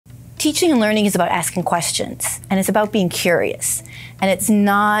Teaching and learning is about asking questions, and it's about being curious. And it's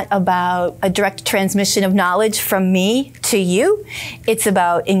not about a direct transmission of knowledge from me to you. It's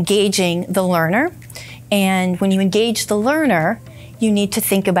about engaging the learner. And when you engage the learner, you need to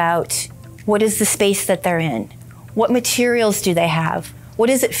think about what is the space that they're in? What materials do they have? What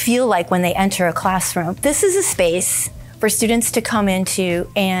does it feel like when they enter a classroom? This is a space for students to come into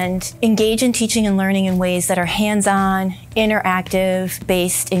and engage in teaching and learning in ways that are hands-on, interactive,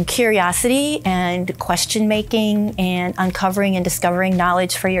 based in curiosity and question making and uncovering and discovering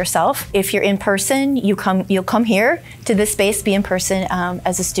knowledge for yourself. If you're in person, you'll come here to this space, be in person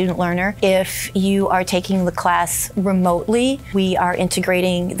as a student learner. If you are taking the class remotely, we are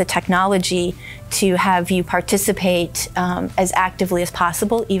integrating the technology to have you participate as actively as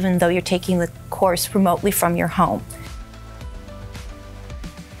possible, even though you're taking the course remotely from your home.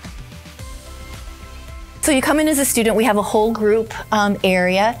 So you come in as a student, we have a whole group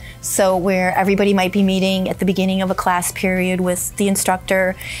area, so where everybody might be meeting at the beginning of a class period with the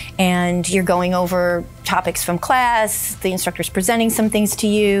instructor, and you're going over topics from class, the instructor's presenting some things to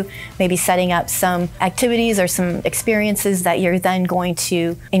you, maybe setting up some activities or some experiences that you're then going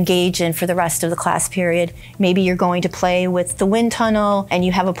to engage in for the rest of the class period. Maybe you're going to play with the wind tunnel and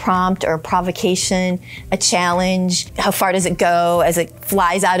you have a prompt or a provocation, a challenge. How far does it go as it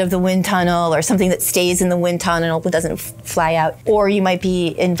flies out of the wind tunnel, or something that stays in the wind tunnel but doesn't fly out? Or you might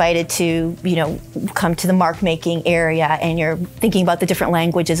be invited to, come to the mark making area, and you're thinking about the different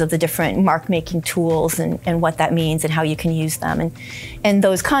languages of the different mark making tools and what that means and how you can use them. And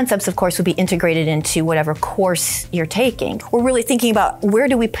those concepts, of course, will be integrated into whatever course you're taking. We're really thinking about, where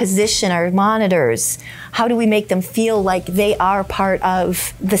do we position our monitors? How do we make them feel like they are part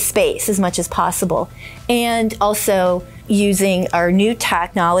of the space as much as possible? And also using our new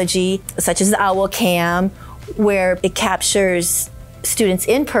technology, such as the Owl Cam, where it captures students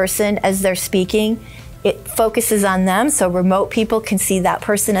in person as they're speaking. It focuses on them, so remote people can see that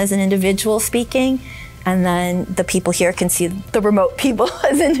person as an individual speaking, and then the people here can see the remote people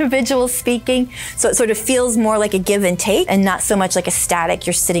as individuals speaking. So it sort of feels more like a give and take, and not so much like a static,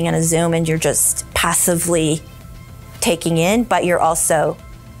 you're sitting on a Zoom and you're just passively taking in, but you're also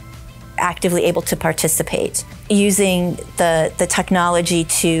actively able to participate. Using the technology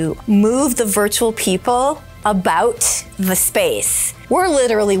to move the virtual people about the space. We're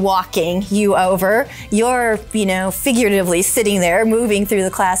literally walking you over. You're, figuratively sitting there, moving through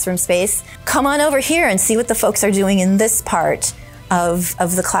the classroom space. Come on over here and see what the folks are doing in this part of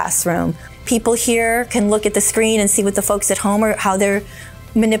the classroom. People here can look at the screen and see what the folks at home are, how they're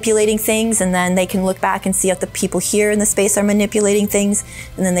manipulating things, and then they can look back and see how the people here in the space are manipulating things,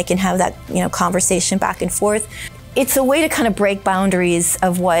 and then they can have that, conversation back and forth. It's a way to kind of break boundaries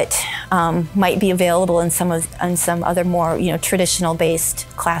of what might be available in some other more traditional-based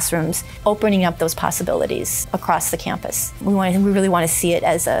classrooms, opening up those possibilities across the campus. We really want to see it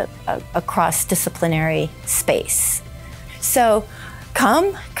as a cross-disciplinary space. So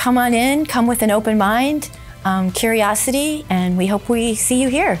come on in, come with an open mind, curiosity, and we hope we see you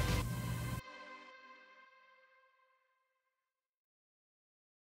here.